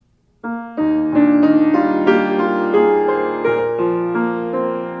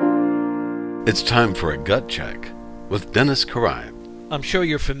It's time for a gut check with Dennis Karai. I'm sure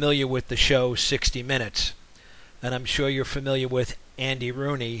you're familiar with the show 60 Minutes, and I'm sure you're familiar with Andy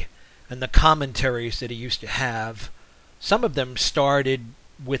Rooney and the commentaries that he used to have. Some of them started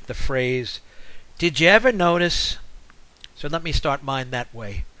with the phrase, "Did you ever notice?" So let me start mine that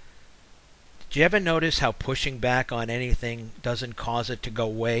way. Did you ever notice how pushing back on anything doesn't cause it to go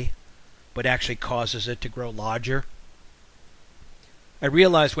away, but actually causes it to grow larger? I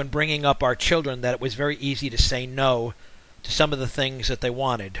realized when bringing up our children that it was very easy to say no to some of the things that they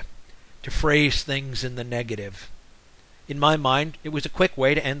wanted, to phrase things in the negative. In my mind, it was a quick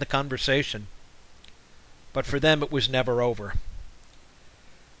way to end the conversation. But for them, it was never over.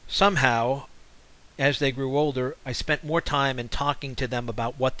 Somehow, as they grew older, I spent more time in talking to them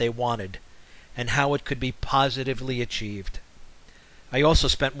about what they wanted and how it could be positively achieved. I also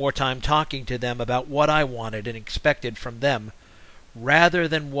spent more time talking to them about what I wanted and expected from them rather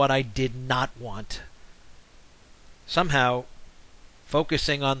than what I did not want. Somehow,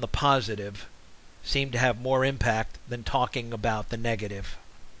 focusing on the positive seemed to have more impact than talking about the negative.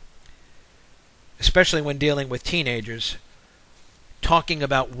 Especially when dealing with teenagers, talking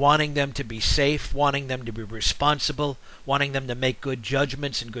about wanting them to be safe, wanting them to be responsible, wanting them to make good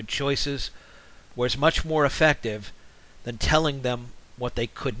judgments and good choices was much more effective than telling them what they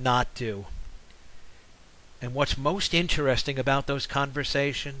could not do. And what's most interesting about those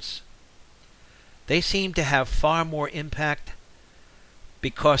conversations? They seem to have far more impact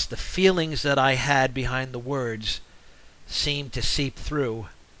because the feelings that I had behind the words seemed to seep through,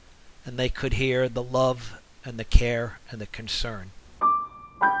 and they could hear the love and the care and the concern.